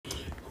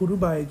Hudu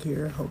Bike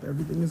here. Hope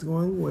everything is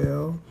going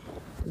well.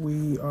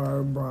 We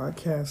are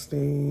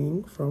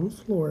broadcasting from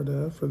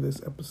Florida for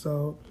this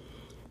episode.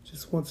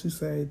 Just want to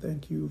say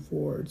thank you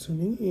for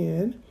tuning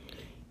in.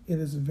 It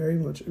is very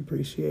much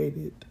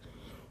appreciated.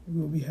 We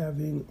will be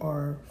having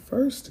our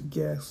first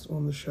guest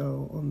on the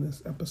show on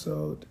this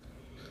episode.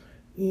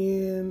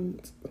 And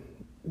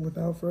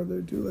without further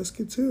ado, let's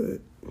get to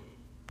it.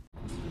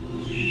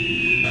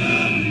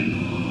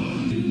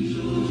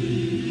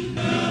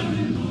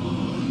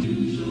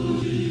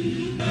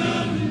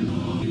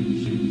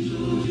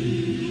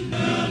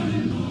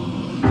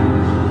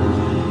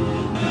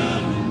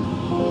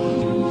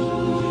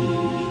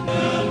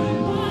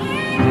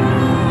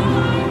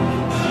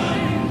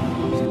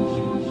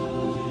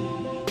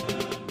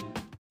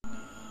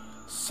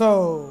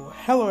 So,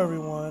 hello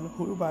everyone,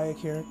 Hudu Bayek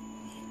here.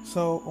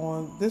 So,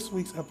 on this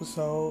week's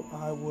episode,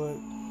 I would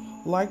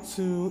like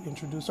to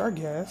introduce our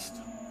guest.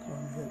 Go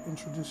ahead,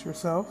 introduce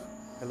yourself.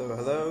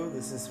 Hello,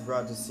 this is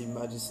Rajasi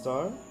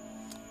Magistar.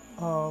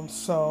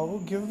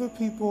 So, give the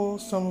people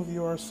some of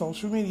your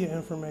social media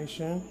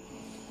information.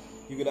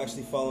 You could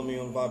actually follow me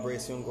on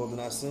Vibration Golden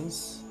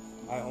Essence.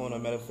 I own a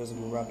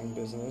metaphysical rapping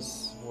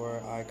business where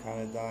I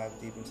kind of dive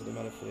deep into the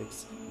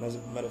metaphysics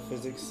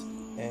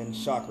and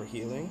chakra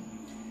healing.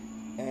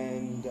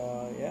 And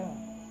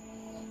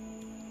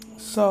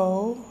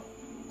So,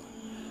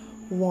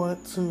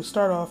 want to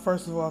start off,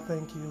 first of all,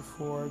 thank you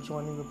for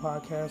joining the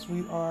podcast.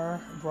 We are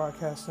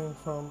broadcasting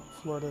from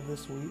Florida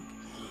this week.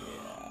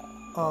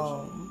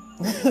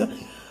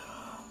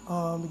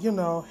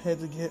 Had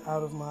to get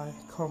out of my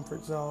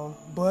comfort zone.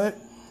 But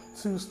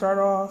to start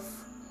off,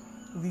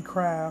 The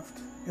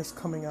Craft is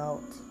coming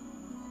out,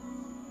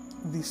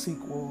 the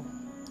sequel,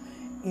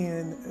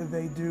 and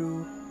they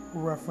do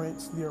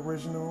reference the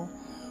original.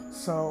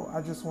 So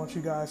I just want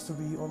you guys to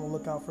be on the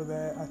lookout for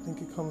that. I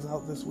think it comes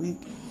out this week,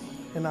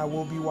 and I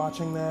will be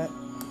watching that.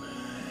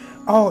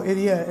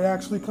 It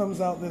actually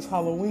comes out this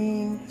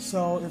Halloween.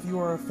 So if you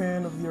are a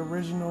fan of the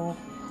original,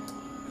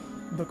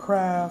 The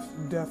Craft,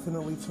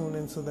 definitely tune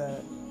into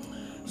that.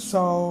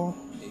 So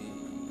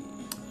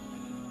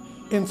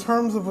in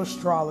terms of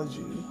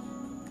astrology,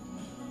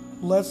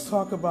 let's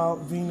talk about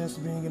Venus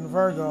being in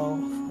Virgo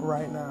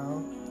right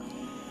now.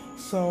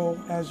 So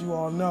as you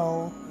all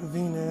know,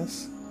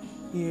 Venus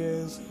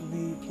is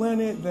the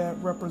planet that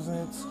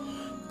represents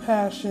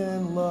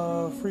passion,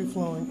 love,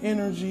 free-flowing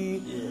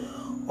energy,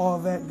 all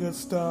that good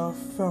stuff,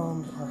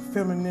 our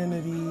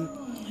femininity,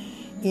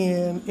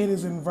 and it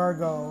is in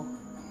Virgo,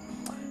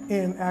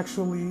 and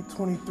actually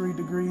 23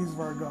 degrees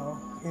Virgo,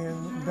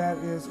 and that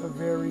is a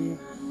very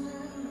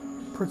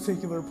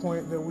particular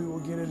point that we will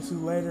get into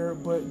later,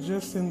 but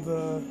just in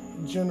the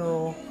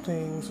general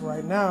things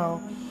right now,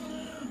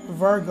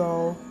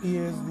 Virgo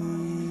is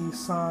the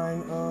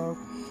sign of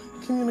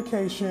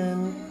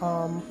communication,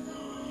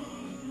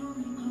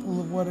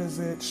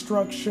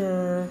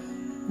 structure,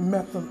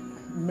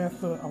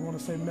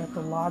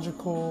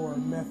 methodological or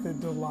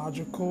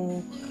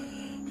methodological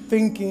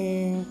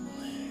thinking.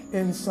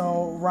 And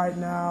so right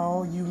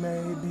now you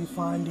may be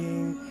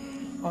finding,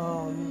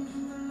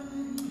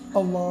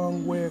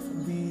 along with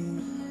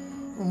the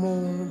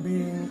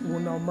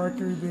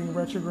Mercury being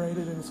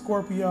retrograded in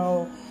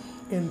Scorpio,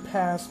 in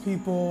past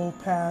people,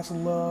 past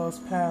loves,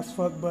 past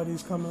fuck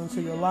buddies coming into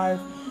your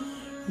life,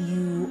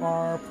 you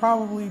are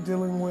probably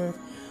dealing with,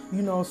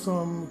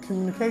 some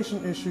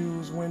communication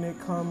issues when it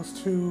comes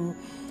to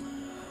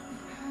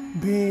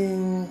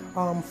being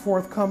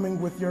forthcoming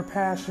with your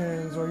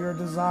passions or your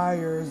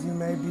desires. You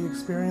may be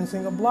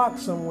experiencing a block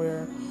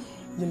somewhere,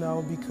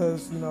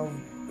 because,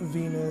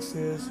 Venus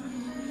is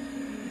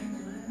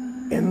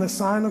in the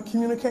sign of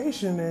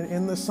communication and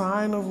in the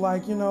sign of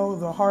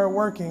the hard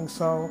working.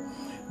 So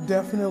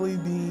definitely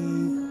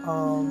be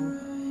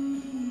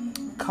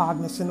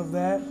cognizant of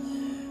that.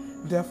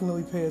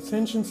 Definitely pay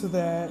attention to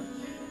that.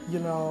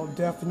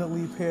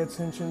 Definitely pay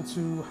attention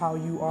to how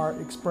you are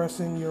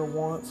expressing your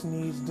wants,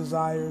 needs,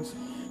 desires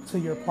to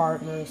your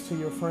partners, to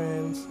your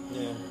friends.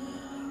 Yeah.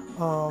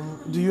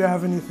 Do you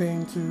have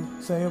anything to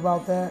say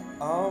about that?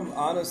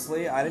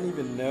 Honestly, I didn't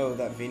even know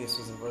that Venus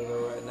was in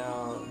Virgo right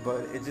now,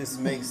 but it just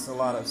makes a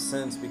lot of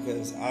sense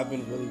because I've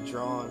been really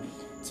drawn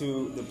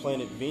to the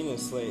planet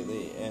Venus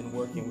lately and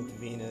working with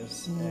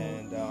Venus.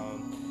 And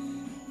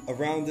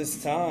around this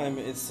time,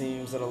 it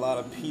seems that a lot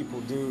of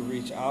people do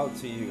reach out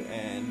to you,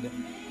 and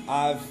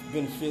I've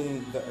been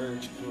feeling the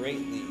urge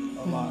greatly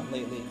a lot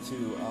lately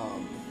to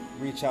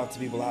reach out to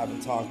people I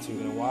haven't talked to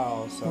in a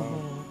while. So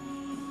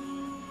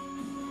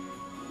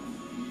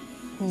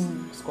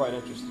it's quite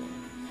interesting.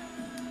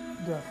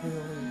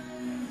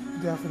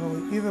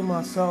 Definitely. Even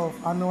myself,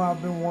 I know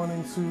I've been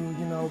wanting to,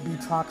 be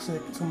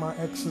toxic to my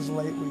exes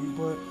lately,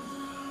 but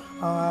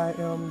I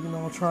am,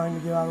 trying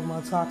to get out of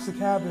my toxic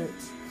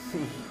habits.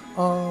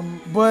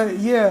 But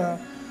yeah.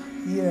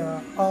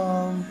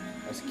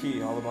 That's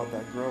key, all about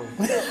that growth.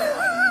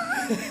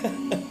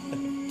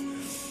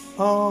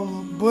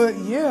 But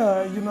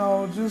yeah,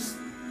 just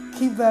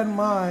keep that in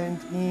mind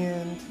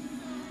and,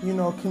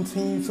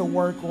 continue to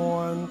work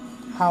on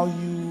how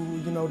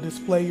you know,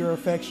 display your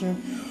affection.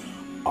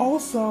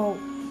 Also,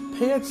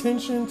 pay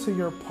attention to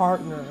your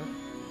partner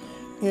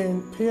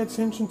and pay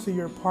attention to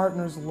your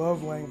partner's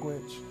love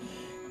language.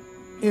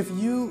 If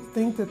you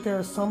think that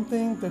there's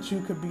something that you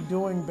could be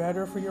doing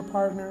better for your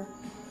partner,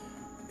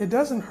 it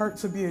doesn't hurt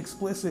to be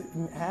explicit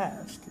and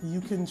ask.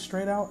 You can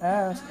straight out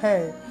ask,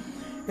 hey,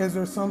 is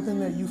there something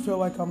that you feel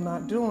like I'm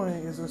not doing?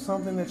 Is there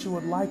something that you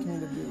would like me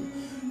to do?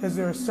 Is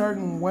there a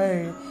certain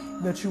way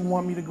that you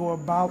want me to go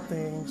about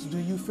things? Do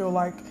you feel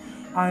like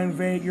I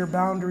invade your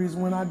boundaries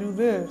when I do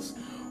this?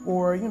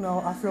 Or, you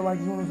know, I feel like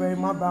you invade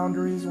my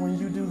boundaries when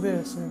you do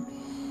this. And,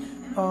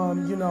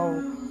 you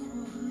know,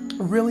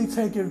 really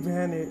take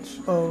advantage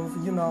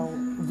of, you know,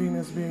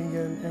 Venus being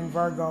in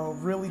Virgo.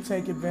 Really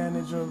take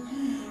advantage of,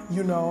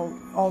 you know,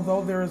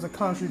 although there is a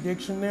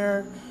contradiction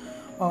there,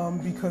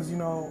 because, you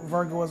know,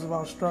 Virgo is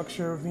about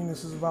structure,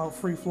 Venus is about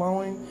free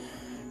flowing.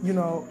 You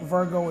know,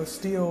 Virgo is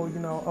still, you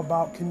know,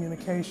 about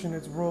communication.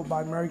 It's ruled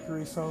by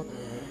Mercury. So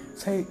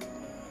take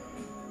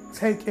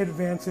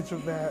advantage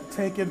of that.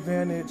 Take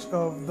advantage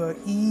of the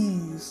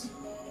ease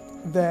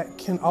that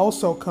can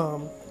also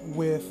come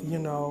with, you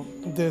know,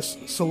 this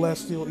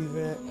celestial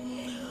event.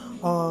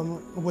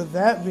 With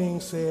that being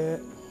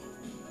said,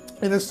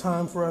 it is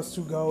time for us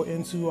to go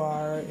into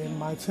our In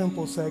My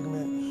Temple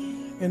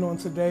segment. And on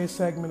today's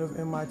segment of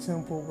In My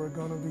Temple, we're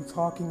going to be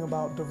talking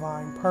about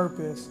divine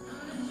purpose.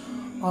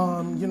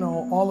 You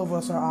know, all of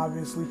us are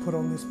obviously put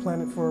on this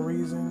planet for a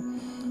reason.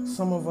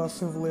 Some of us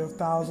have lived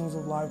thousands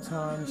of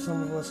lifetimes.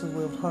 Some of us have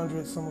lived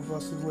hundreds. Some of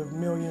us have lived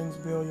millions,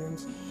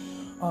 billions.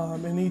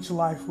 In each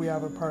life we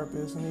have a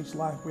purpose. In each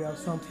life we have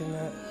something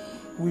that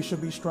we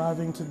should be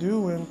striving to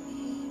do.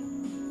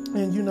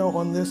 And you know,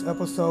 on this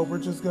episode, we're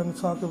just going to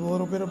talk a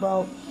little bit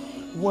about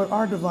what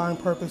our divine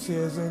purpose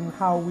is and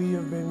how we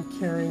have been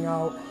carrying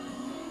out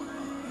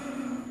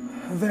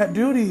that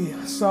duty.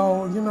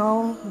 So, you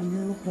know,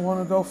 you want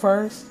to go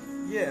first?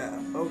 Yeah,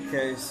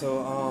 okay.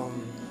 So,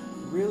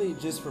 really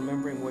just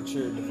remembering what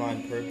your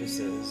divine purpose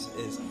is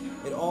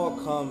it all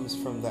comes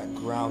from that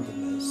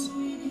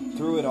groundedness.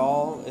 Through it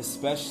all,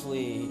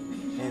 especially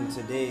in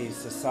today's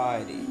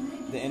society,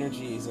 the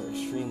energies are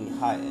extremely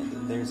heightened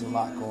and there's a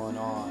lot going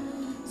on.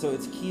 So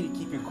it's key to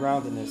keep your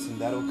groundedness, and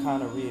that'll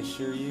kind of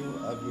reassure you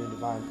of your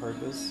divine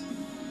purpose,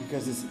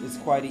 because it's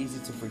quite easy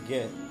to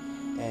forget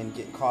and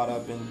get caught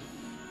up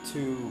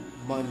into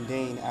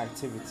mundane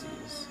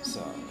activities.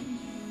 So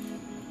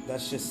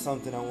that's just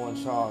something I want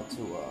y'all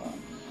to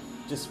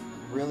just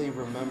really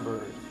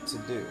remember to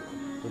do,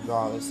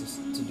 regardless, is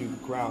to do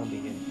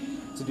grounding.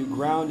 And to do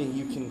grounding,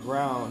 you can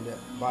ground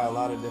by a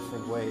lot of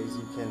different ways.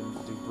 You can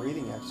do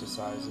breathing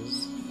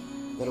exercises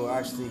that will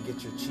actually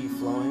get your chi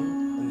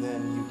flowing. And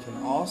then you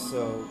can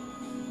also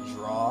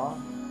draw,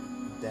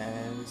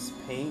 dance,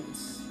 paint.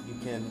 You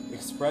can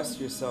express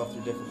yourself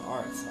through different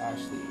arts,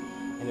 actually,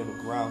 and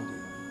it'll ground you.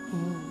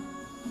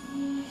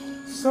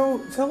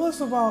 So tell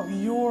us about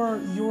your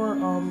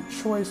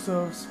choice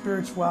of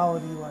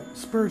spirituality, like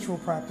spiritual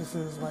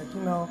practices. Like,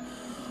 you know,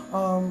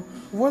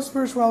 what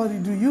spirituality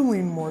do you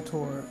lean more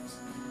towards?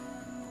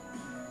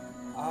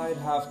 I'd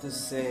have to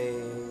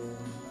say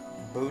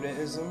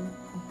Buddhism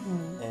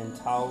and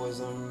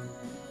Taoism,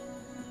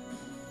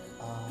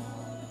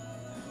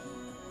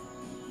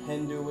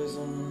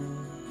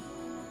 Hinduism,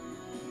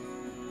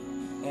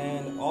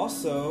 and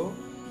also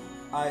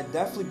I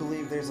definitely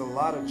believe there's a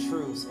lot of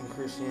truths in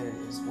Christianity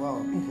as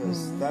well,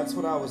 because that's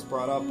what I was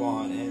brought up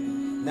on.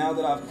 And now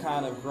that I've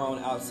kind of grown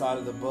outside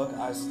of the book,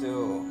 I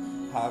still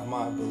have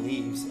my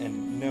beliefs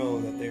and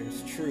know that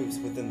there's truths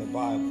within the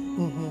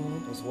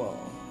Bible as well.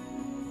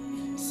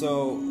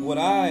 So what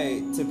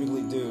I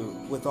typically do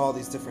with all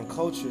these different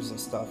cultures and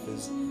stuff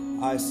is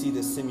I see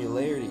the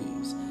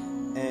similarities,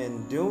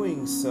 and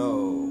doing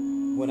so,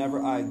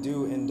 whenever I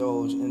do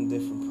indulge in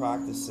different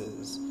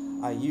practices,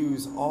 I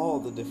use all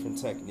the different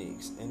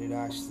techniques, and it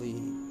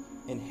actually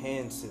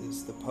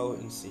enhances the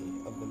potency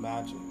of the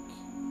magic.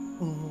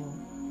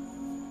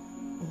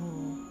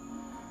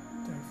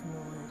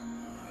 Definitely.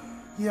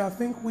 Yeah, I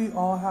think we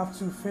all have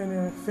to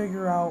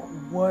figure out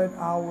where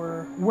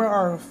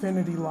our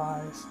affinity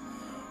lies.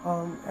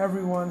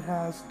 Everyone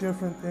has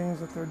different things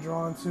that they're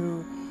drawn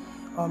to,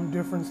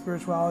 different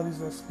spiritualities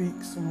that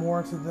speaks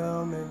more to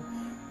them, and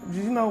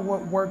you know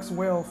what works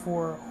well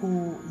for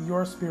who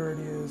your spirit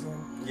is.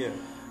 And yeah,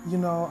 you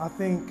know, I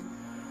think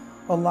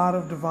a lot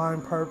of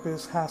divine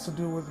purpose has to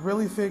do with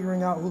really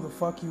figuring out who the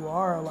fuck you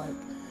are. Like,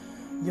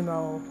 you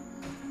know,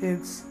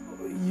 it's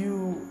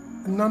you.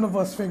 None of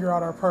us figure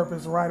out our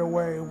purpose right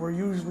away. We're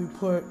usually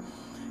put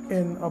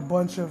in a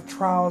bunch of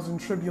trials and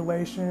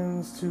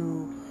tribulations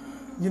to,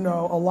 you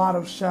know, a lot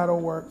of shadow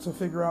work to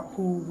figure out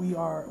who we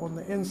are on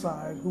the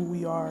inside, who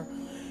we are,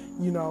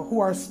 you know, who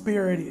our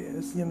spirit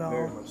is, you know.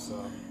 Very much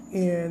so.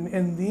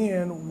 And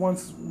then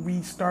once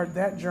we start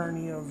that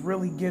journey of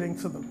really getting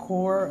to the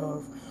core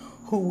of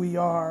who we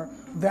are,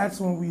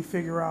 that's when we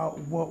figure out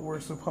what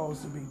we're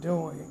supposed to be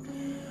doing.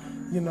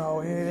 You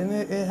know, and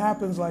it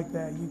happens like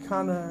that. You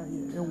kind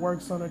of, it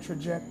works on a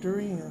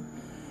trajectory, and,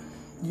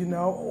 you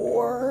know,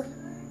 or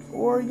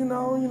or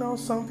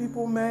some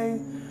people may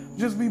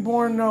just be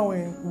born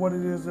knowing what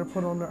it is they're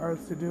put on the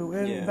earth to do,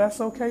 and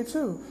that's okay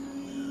too.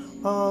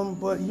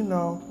 But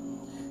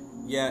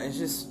yeah, it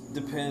just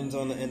depends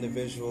on the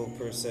individual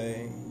per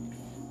se.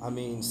 I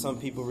mean, some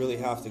people really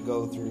have to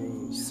go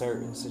through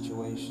certain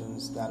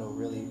situations that'll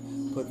really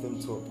put them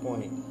to a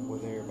point where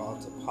they're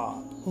about to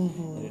pop,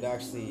 and it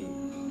actually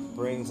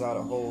brings out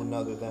a whole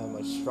nother them,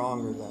 a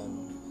stronger them.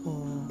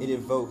 It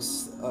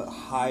evokes a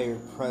higher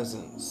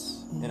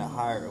presence and a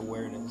higher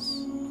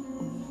awareness.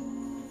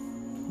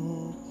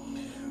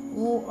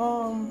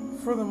 Well,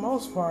 for the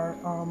most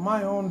part,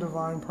 my own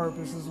divine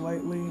purpose is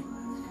lately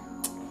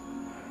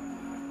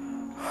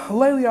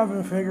I've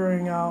been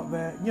figuring out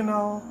that,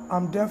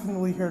 I'm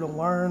definitely here to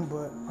learn,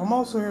 but I'm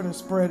also here to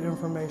spread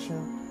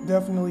information,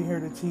 definitely here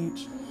to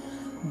teach,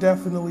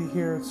 definitely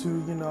here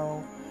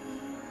to,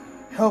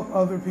 help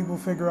other people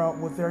figure out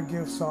what their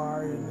gifts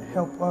are and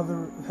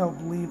help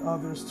lead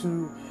others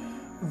to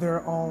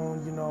their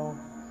own,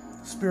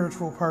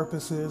 spiritual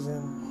purposes.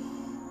 And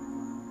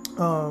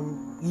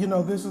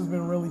this has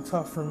been really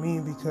tough for me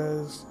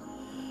because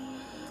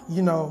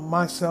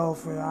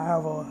myself, I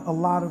have a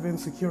lot of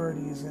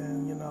insecurities,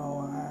 and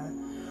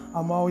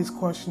I'm always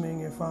questioning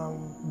if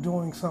I'm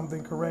doing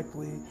something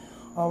correctly,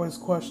 always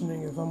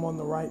questioning if I'm on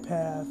the right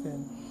path.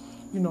 And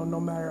no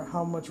matter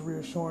how much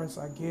reassurance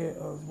I get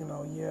of,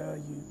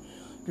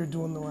 you're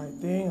doing the right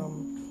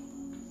thing,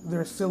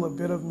 there's still a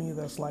bit of me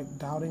that's like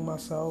doubting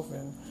myself,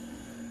 and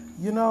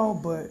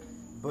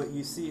But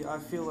you see, I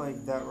feel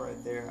like that right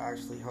there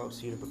actually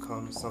helps you to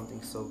become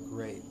something so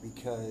great,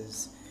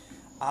 because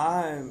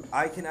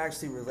I can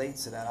actually relate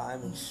to that.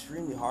 I'm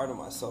extremely hard on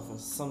myself, and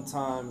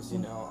sometimes,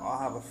 I'll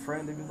have a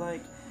friend that be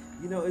like,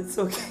 it's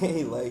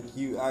okay, like,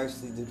 you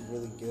actually did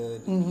really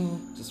good.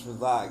 Just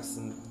relax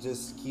and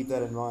just keep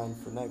that in mind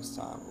for next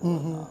time or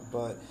whatnot.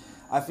 But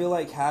I feel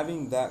like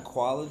having that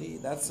quality,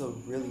 that's a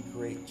really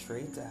great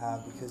trait to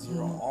have, because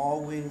you're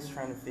always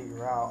trying to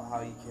figure out how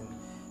you can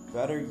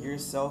better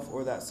yourself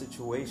or that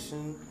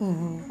situation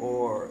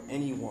or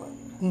anyone.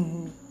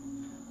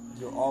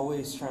 You're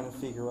always trying to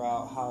figure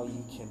out how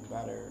you can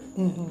better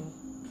and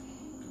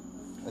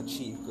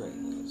achieve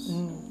greatness.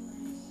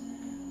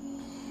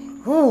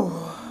 Whew.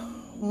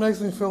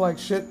 Makes me feel like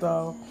shit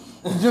though.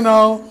 I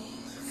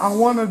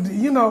want to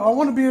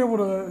be able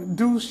to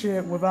do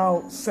shit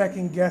without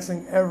second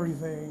guessing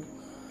everything.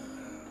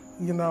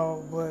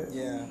 But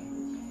yeah.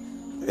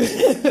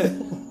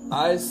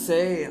 I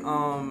say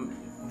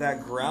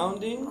that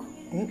grounding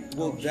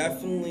will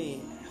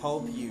definitely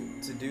help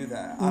you to do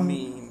that. I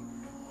mean,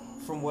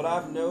 from what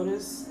I've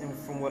noticed and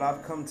from what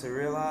I've come to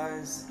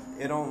realize,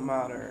 it don't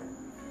matter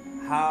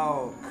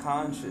how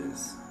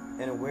conscious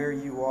and aware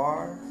you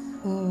are,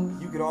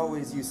 you could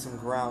always use some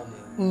grounding.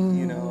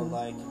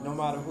 Like, no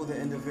matter who the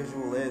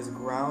individual is,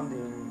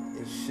 grounding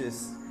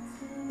is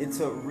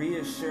it's a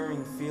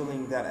reassuring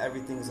feeling that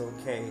everything's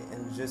okay,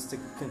 and just to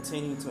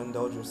continue to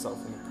indulge yourself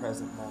in the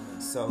present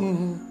moment. So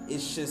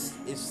it's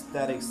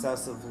that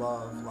excessive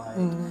love, like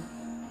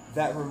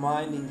that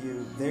reminding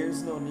you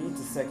there's no need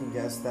to second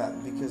guess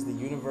that, because the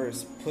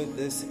universe put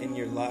this in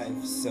your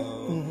life.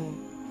 So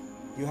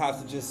you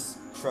have to just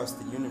trust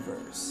the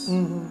universe,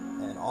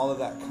 and all of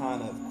that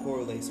kind of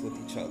correlates with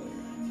each other,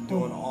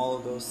 doing all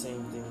of those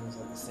same things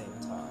at the same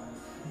time.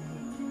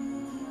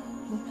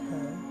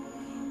 Okay.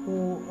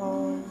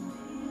 Well,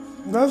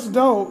 that's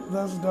dope.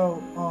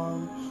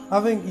 I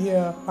think,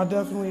 I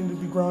definitely need to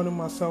be grounding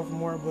myself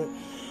more, but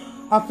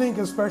I think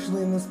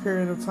especially in this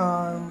period of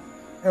time,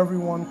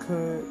 everyone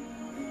could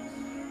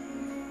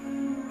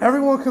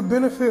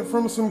benefit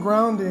from some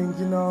grounding,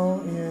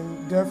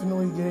 and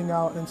definitely getting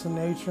out into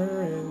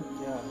nature and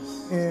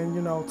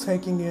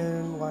taking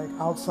in like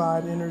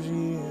outside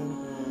energy, and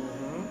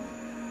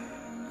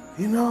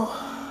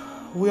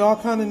we all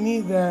kind of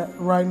need that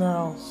right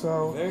now.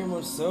 So very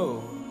much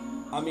so.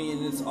 I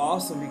mean, it's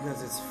awesome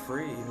because it's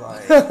free.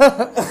 Like,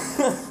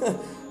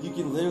 you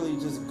can literally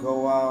just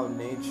go out in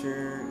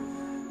nature,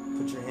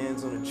 put your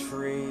hands on a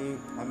tree.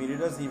 I mean, it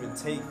doesn't even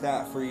take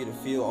that for you to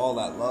feel all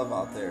that love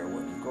out there.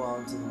 When you go out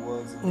into the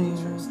woods and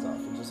nature and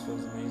stuff, it just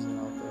feels amazing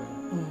out there.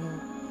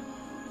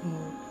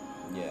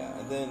 Yeah,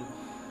 and then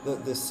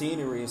the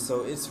scenery.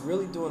 So it's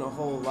really doing a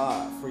whole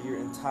lot for your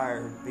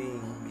entire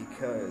being,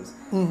 because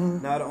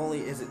not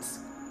only is it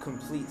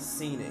complete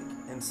scenic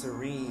and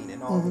serene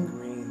and all the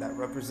green that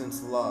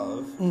represents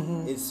love,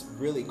 it's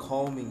really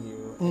calming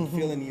you and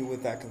filling you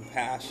with that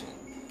compassion.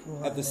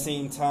 At the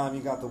same time, you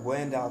got the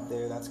wind out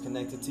there that's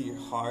connected to your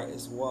heart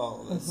as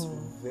well. That's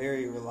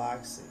very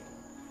relaxing.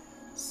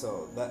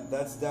 So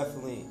that's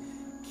definitely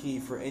key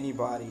for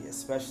anybody,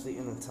 especially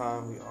in the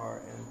time we are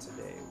in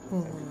today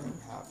with everything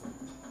happening.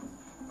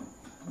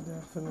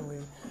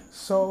 Definitely.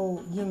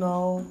 So,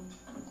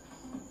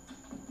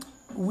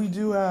 we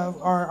do have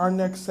our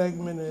next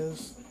segment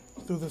is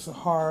Through the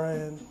Sahara,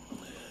 and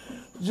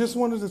just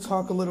wanted to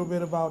talk a little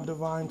bit about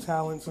divine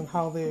talents and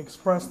how they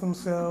express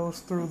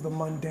themselves through the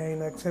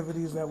mundane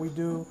activities that we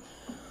do.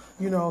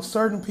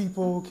 Certain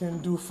people can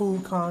do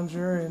food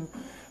conjure, and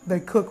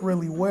they cook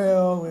really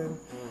well, and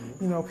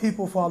you know,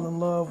 people fall in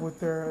love with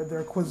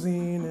their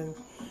cuisine, and,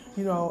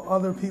 you know,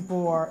 other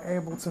people are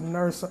able to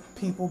nurse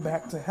people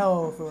back to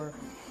health, or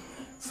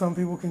some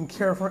people can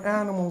care for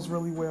animals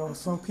really well.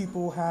 Some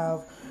people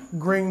have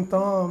green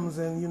thumbs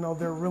and, you know,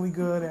 they're really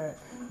good at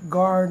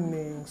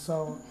gardening.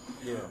 So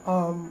Yeah.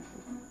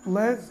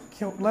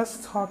 let's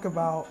talk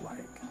about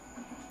like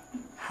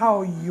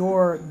how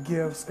your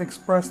gifts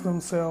express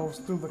themselves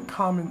through the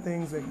common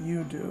things that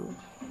you do.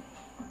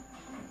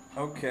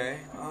 Okay.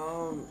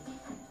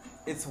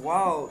 It's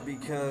wild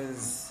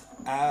because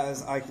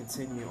as I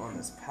continue on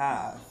this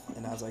path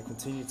and as I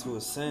continue to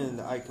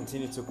ascend, I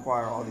continue to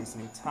acquire all these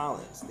new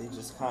talents. They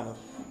just kind of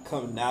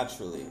come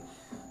naturally.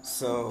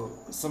 So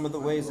some of the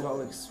ways that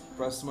I'll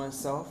express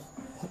myself,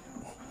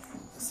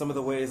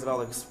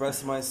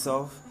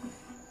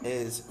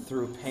 is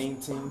through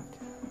painting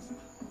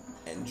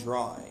and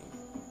drawing.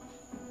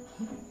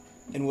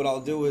 And what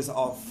I'll do is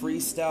I'll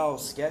freestyle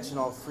sketch and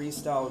I'll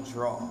freestyle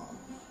draw,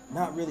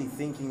 not really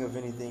thinking of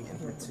anything in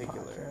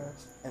particular.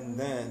 And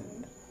then,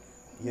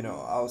 you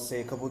know, I'll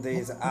say a couple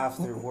days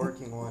after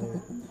working on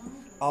it,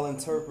 I'll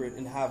interpret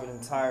and have an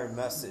entire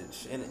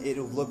message. And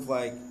it'll look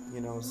like,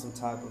 you know, some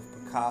type of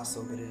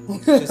Picasso, but it'll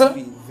just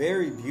be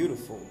very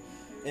beautiful.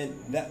 And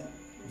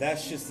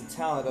that's just a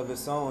talent of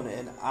its own.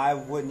 And I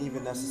wouldn't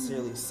even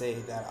necessarily say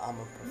that I'm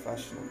a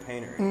professional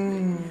painter or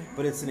anything,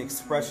 but it's an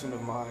expression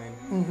of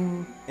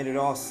mine. And it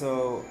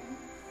also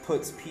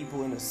puts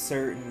people in a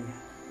certain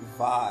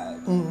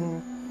vibe.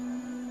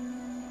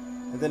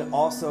 And then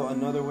also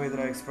another way that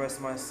I express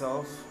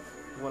myself,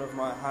 one of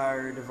my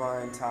higher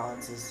divine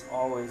talents has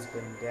always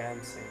been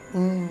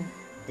dancing.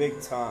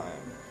 Big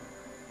time.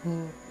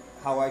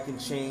 How I can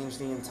change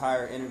the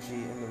entire energy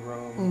in the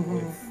room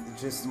with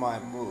just my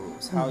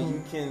moves. How you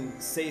can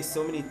say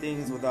so many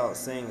things without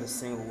saying a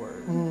single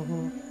word.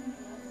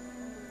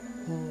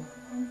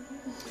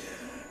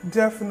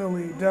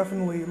 Definitely.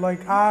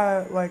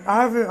 I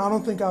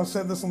don't think I've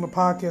said this on the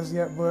podcast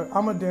yet, but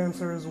I'm a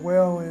dancer as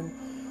well, and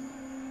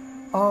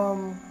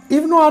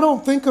even though I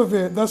don't think of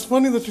it, that's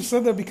funny that you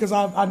said that, because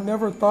I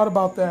never thought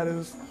about that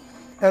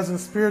as a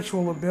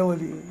spiritual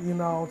ability, you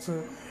know,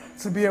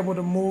 to be able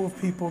to move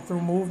people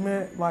through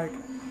movement. Like,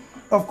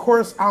 of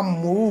course I'm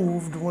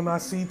moved when I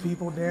see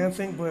people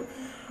dancing, but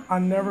I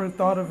never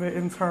thought of it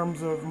in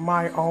terms of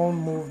my own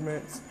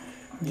movements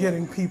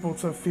getting people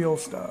to feel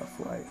stuff.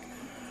 Like,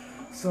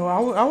 so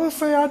I would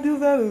say I do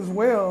that as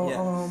well.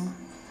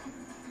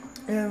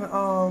 Yes.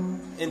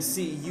 And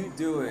see, you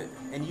do it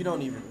and you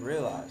don't even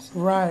realize it.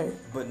 Right.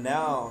 But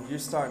now you're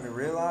starting to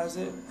realize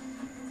it.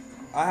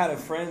 I had a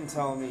friend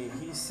tell me,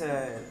 he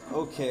said,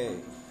 okay,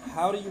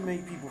 how do you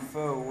make people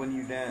feel when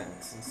you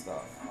dance and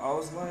stuff? I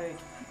was like,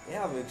 they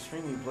have an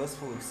extremely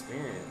blissful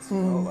experience, you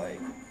know,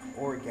 like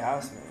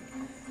orgasmic.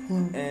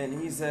 And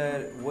he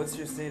said, what's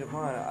your state of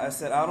mind? I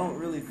said, I don't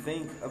really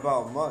think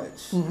about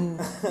much.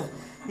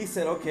 He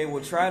said, okay,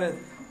 well, try to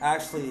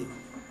actually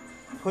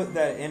put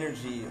that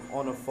energy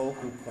on a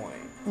focal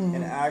point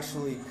and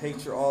actually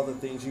picture all the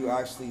things you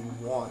actually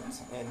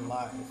want in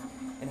life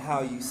and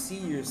how you see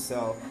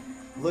yourself.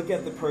 Look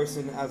at the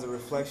person as a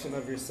reflection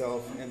of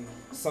yourself and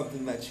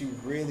something that you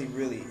really,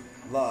 really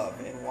love,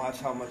 and watch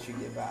how much you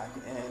get back.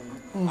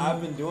 And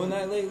I've been doing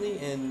that lately,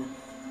 and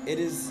it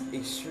is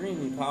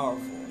extremely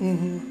powerful.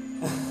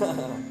 It's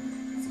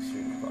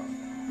extremely powerful.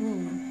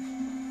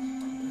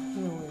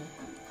 Really,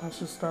 I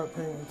should start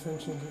paying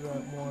attention to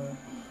that more.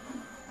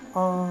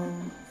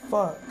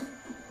 Fuck.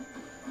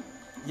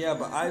 Yeah,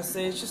 but I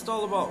say it's just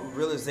all about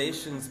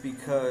realizations,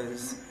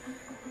 because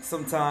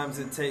sometimes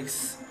it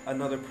takes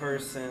another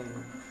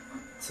person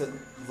to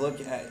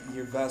look at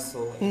your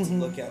vessel and to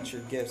look at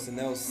your gifts, and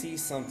they'll see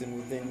something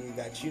within you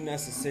that you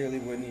necessarily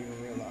wouldn't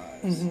even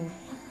realize.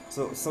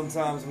 So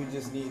sometimes we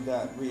just need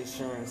that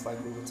reassurance, like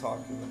we were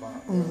talking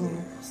about earlier,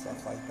 and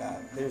stuff like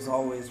that. There's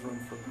always room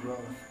for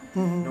growth,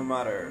 no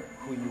matter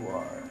who you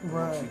are and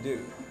what you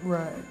do.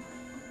 Right.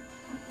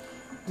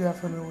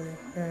 Definitely.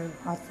 And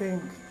I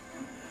think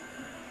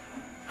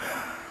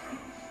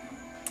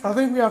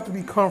we have to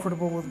be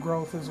comfortable with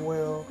growth as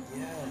well.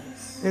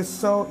 Yes. It's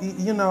so,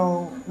 you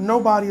know,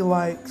 nobody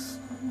likes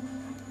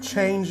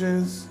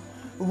changes.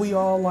 We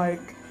all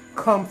like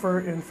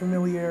comfort and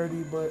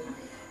familiarity, but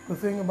the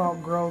thing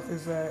about growth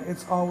is that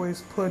it's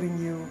always putting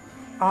you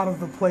out of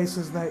the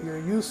places that you're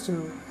used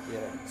to. Yeah.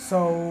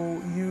 So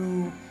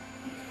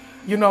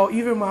you know,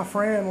 even my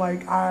friend,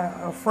 like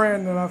a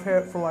friend that I've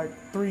had for like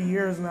 3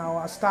 years now,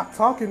 I stopped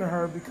talking to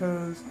her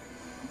because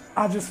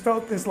I just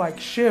felt this like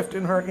shift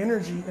in her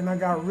energy, and I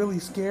got really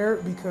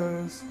scared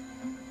because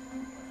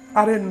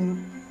I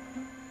didn't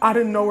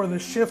know where the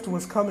shift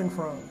was coming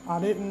from. I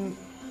didn't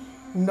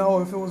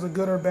know if it was a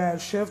good or bad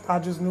shift. I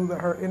just knew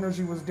that her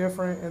energy was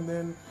different, and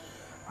then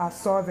I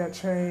saw that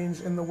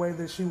change in the way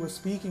that she was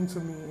speaking to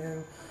me.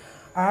 And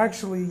I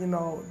actually, you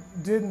know,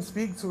 didn't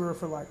speak to her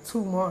for like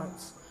 2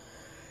 months.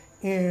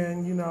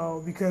 And, you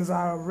know, because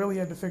I really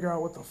had to figure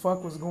out what the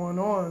fuck was going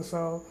on.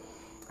 So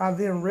I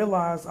then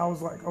realized, I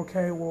was like,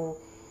 okay, well,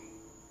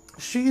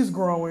 she's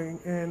growing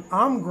and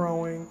I'm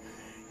growing,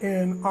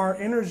 and our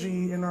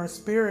energy and our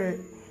spirit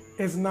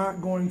is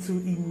not going to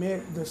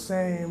emit the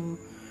same,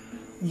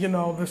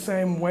 the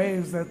same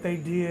waves that they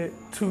did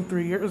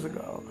 2-3 years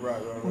ago.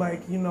 Right.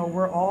 Like,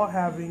 we're all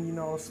having,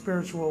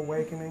 spiritual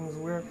awakenings.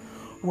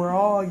 We're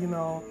all,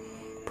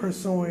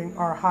 pursuing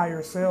our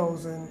higher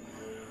selves. And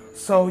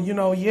so,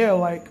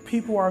 like,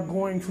 people are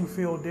going to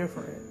feel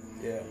different.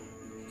 Yeah.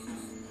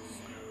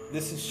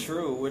 This is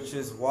true, which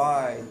is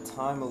why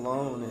time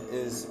alone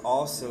is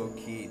also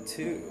key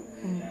too.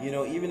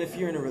 Mm-hmm. Even if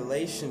you're in a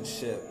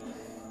relationship,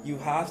 you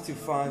have to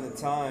find the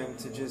time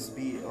to just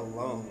be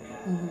alone,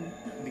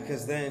 mm-hmm.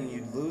 because then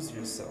you'd lose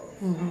yourself.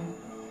 Mm-hmm.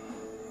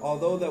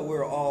 Although that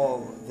we're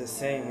all the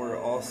same, we're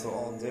also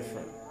all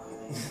different.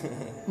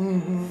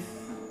 Mm-hmm.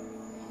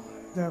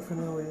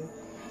 Definitely.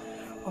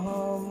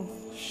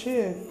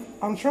 Shit.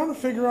 I'm trying to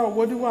figure out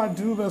what do I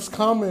do that's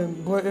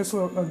common, but it's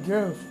a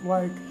gift.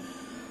 Like,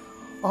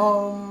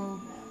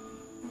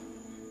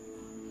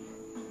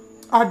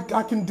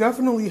 I can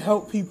definitely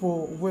help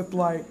people with,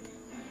 like,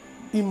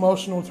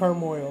 emotional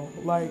turmoil.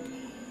 Like,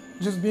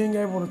 just being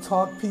able to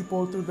talk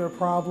people through their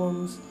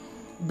problems,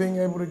 being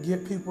able to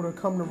get people to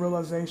come to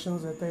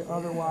realizations that they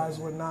otherwise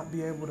would not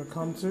be able to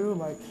come to.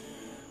 Like,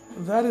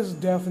 that is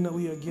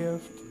definitely a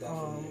gift.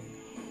 Definitely.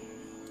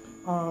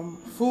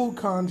 Food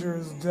conjure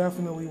is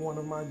definitely one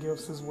of my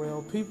gifts as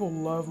well. People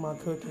love my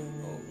cooking.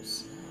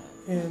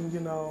 And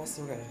I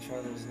still gotta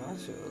try those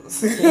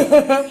nachos.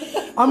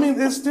 I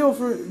mean, it's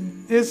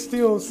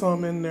still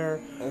some in there.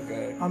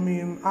 Okay. I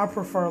mean, I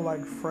prefer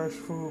like fresh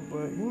food,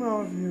 but if you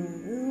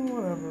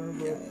whatever.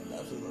 But, yeah, I'd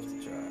definitely love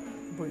to try.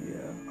 But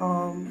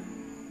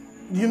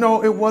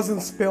yeah, it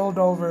wasn't spilled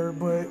over,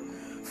 but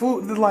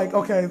food, like,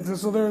 okay,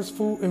 so there's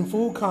food in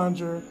food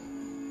conjure.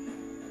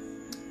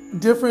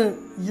 Different,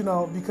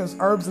 because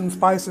herbs and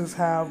spices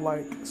have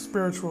like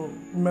spiritual,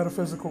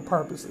 metaphysical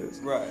purposes.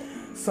 Right.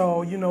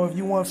 So, if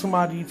you want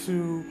somebody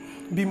to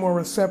be more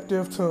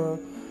receptive to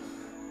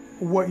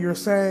what you're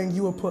saying,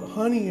 you would put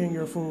honey in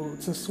your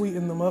food to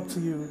sweeten them up to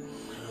you.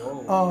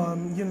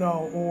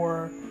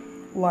 Whoa.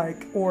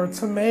 Or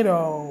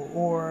tomato,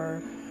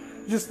 or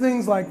just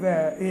things like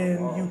that.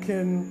 And you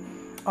can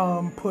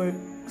put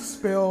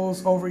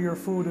spells over your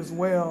food as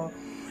well.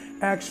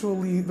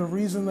 Actually, the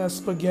reason that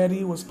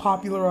spaghetti was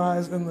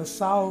popularized in the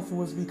South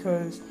was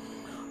because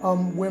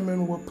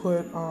women would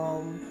put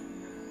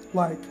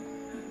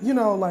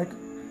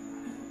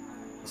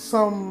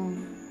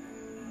some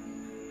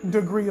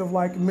degree of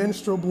like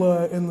menstrual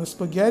blood in the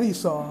spaghetti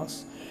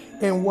sauce,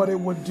 and what it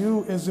would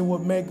do is it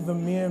would make the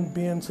men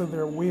bend to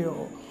their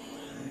will.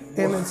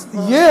 And it's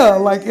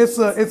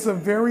a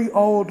very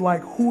old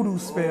like hoodoo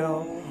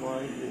spell. Oh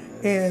my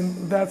goodness.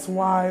 And that's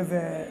why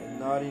that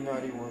naughty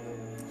woman.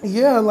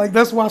 Yeah, like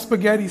that's why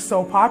spaghetti's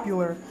so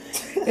popular.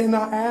 And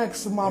I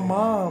asked my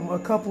mom a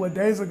couple of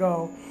days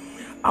ago,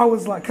 I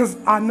was like, because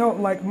I know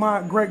like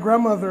my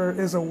great-grandmother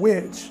is a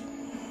witch.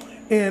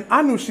 And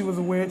I knew she was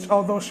a witch,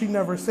 although she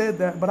never said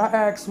that. But I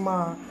asked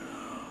my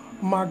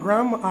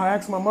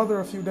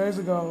mother a few days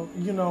ago,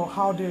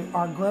 how did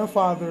our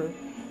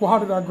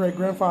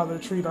great-grandfather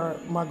treat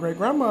my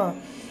great-grandma?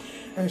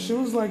 And she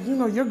was like,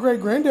 your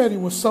great-granddaddy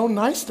was so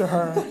nice to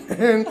her.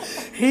 And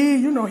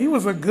he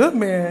was a good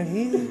man.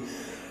 He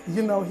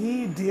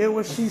did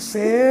what she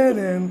said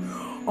and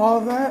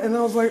all that. And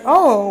I was like,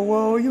 oh,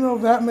 well,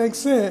 that makes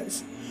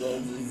sense. That's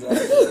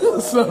exactly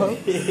So,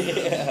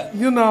 yeah.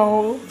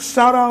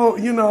 Shout out,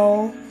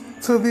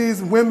 to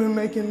these women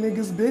making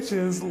niggas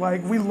bitches.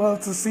 Like, we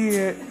love to see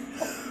it.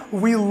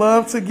 We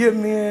love to get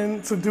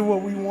men to do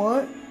what we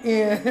want.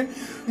 And,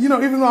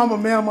 even though I'm a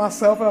man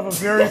myself, I have a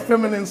very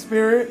feminine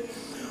spirit.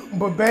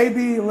 But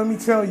baby, let me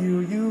tell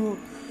you, you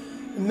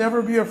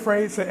never be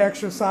afraid to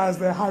exercise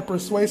that high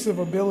persuasive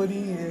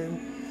ability. And,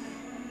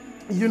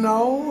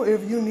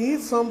 if you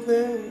need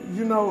something,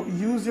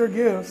 use your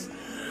gifts.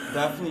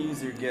 Definitely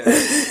use your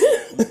gifts.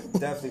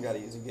 Definitely got to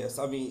use your gifts.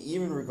 I mean,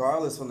 even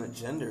regardless on the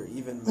gender,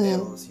 even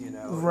males,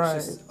 Right.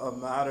 It's just a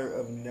matter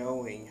of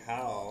knowing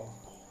how.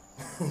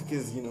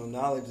 Because,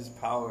 knowledge is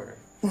power.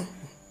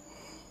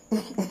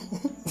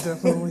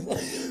 Definitely.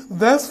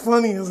 That's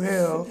funny as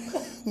hell.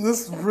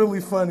 This is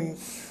really funny.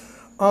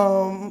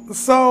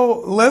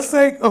 So let's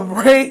take a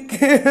break.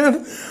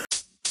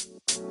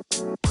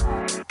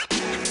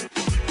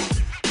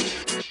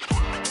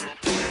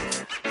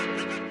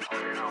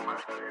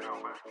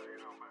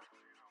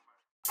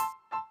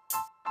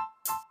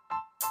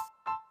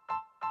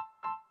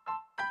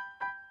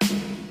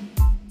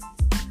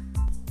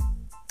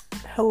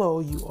 Hello,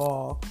 you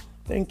all.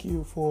 Thank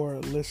you for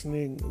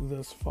listening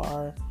thus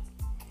far.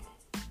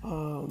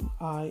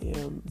 I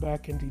am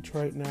back in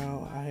Detroit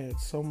now. I had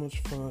so much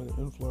fun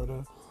in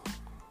Florida.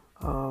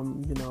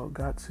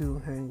 Got to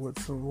hang with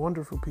some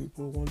wonderful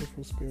people,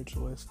 wonderful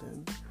spiritualists,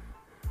 and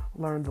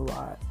learned a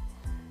lot.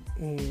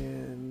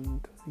 And,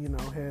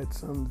 had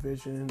some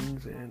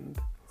visions, and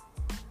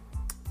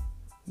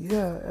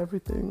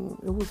everything.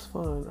 It was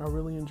fun. I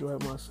really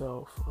enjoyed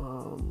myself.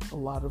 A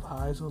lot of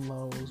highs and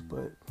lows,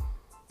 but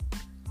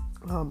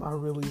I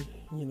really,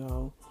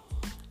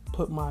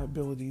 put my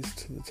abilities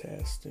to the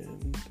test,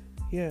 and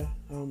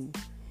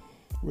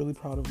Really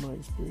proud of my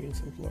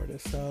experience in Florida.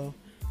 So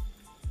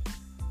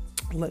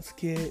let's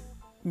get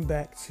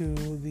back to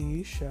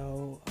the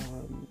show.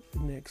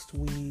 Next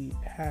we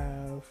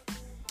have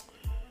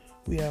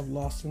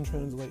Lost in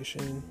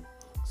Translation.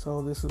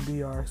 So this will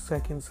be our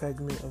second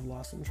segment of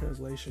Lost in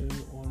Translation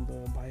on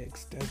the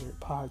Bayek's Desert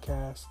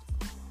podcast.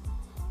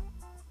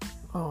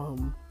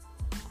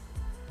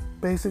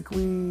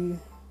 Basically,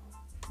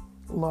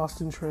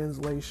 Lost in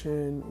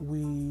Translation,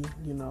 we,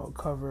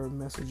 cover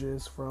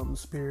messages from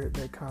spirit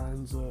that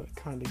kind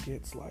of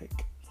gets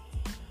like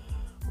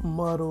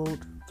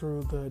muddled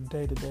through the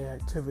day-to-day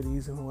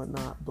activities and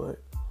whatnot.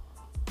 But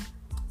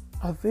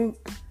I think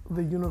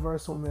the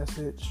universal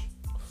message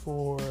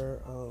for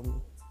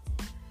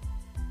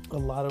a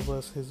lot of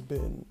us has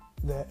been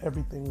that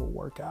everything will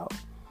work out.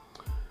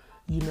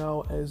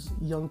 As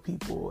young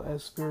people,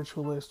 as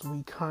spiritualists,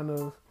 we kind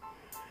of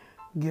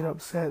get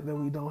upset that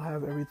we don't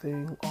have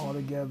everything all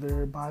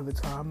together by the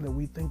time that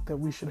we think that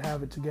we should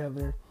have it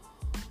together.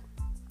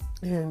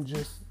 And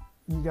just,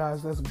 you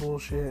guys, that's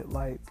bullshit.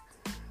 Like,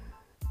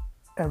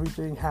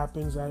 everything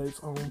happens at its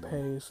own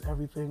pace.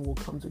 Everything will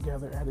come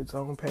together at its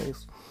own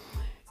pace.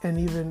 And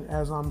even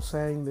as I'm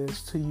saying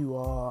this to you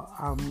all,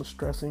 I'm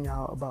stressing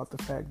out about the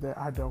fact that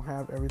I don't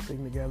have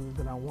everything together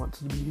that I want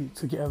to be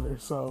together.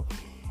 So,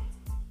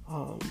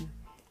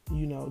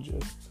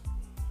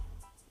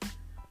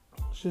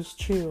 just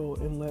chill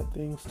and let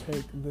things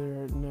take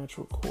their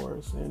natural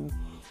course and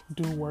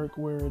do work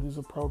where it is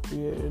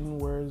appropriate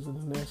and where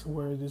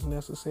it is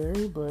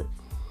necessary. But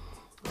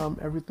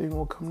everything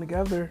will come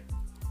together.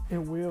 It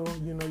will.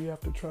 You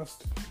have to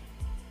trust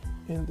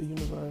in the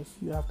universe.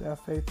 You have to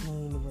have faith in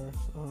the universe.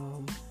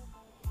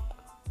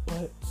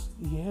 But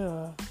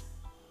yeah.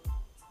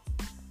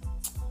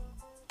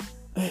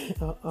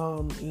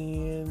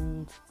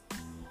 And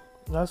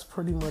that's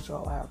pretty much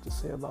all I have to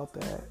say about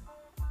that.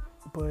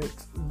 But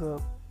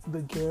the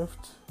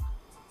gift,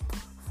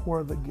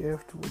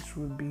 which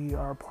would be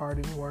our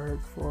parting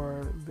words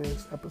for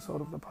this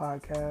episode of the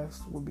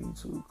podcast, would be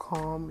to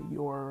calm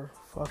your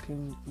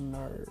fucking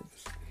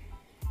nerves.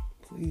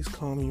 Please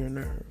calm your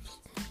nerves.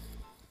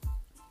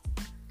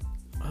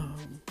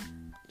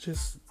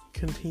 Just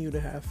continue to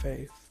have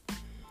faith.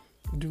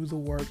 Do the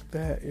work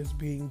that is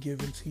being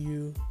given to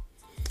you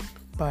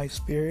by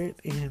spirit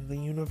and the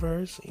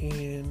universe,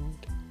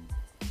 and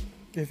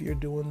if you're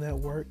doing that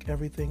work,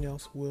 everything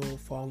else will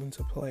fall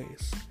into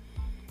place.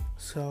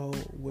 So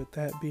with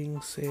that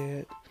being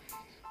said,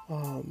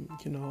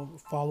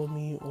 follow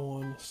me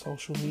on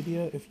social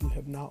media if you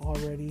have not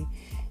already,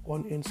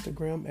 on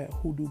Instagram at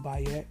Hoodoo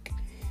Bayek,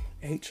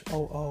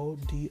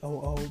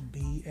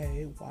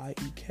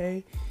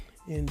 HOODOOBAYEK,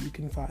 and you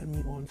can find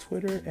me on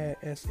Twitter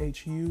at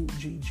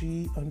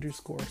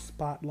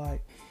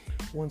SHUGG_spotlight.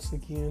 Once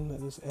again,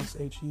 that is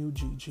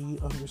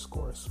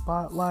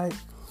SHUGG_spotlight.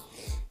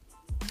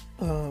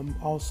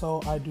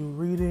 Also, I do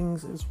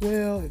readings as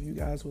well. If you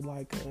guys would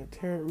like a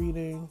tarot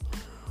reading,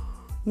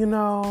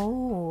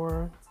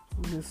 or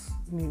just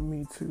need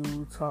me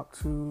to talk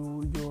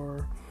to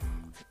your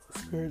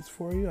spirits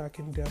for you, I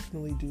can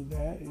definitely do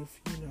that. If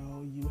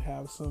you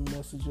have some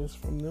messages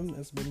from them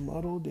that's been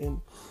muddled and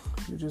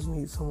you just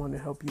need someone to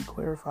help you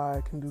clarify,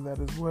 I can do that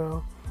as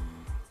well.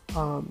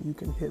 You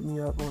can hit me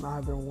up on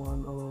either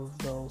one of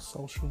those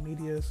social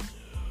medias,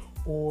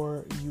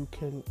 or you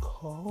can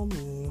call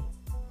me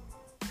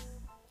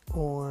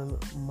on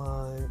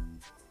my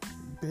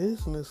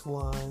business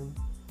line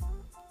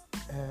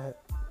at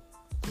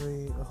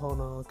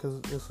hold on, because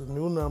it's a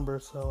new number,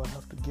 so I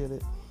have to get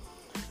it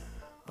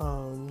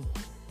out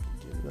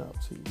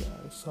to you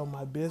guys. So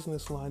my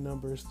business line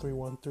number is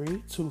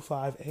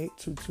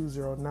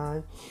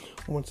 313-258-2209.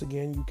 Once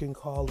again, you can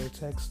call or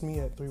text me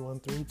at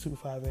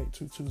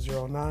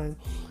 313-258-2209.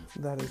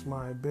 That is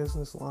my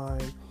business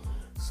line.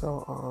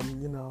 So,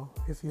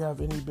 if you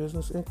have any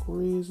business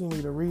inquiries, you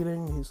need a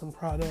reading, need some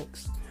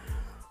products,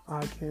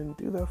 I can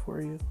do that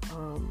for you.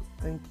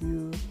 Thank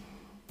you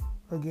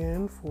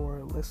again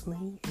for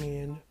listening,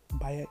 and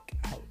Bayek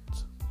out.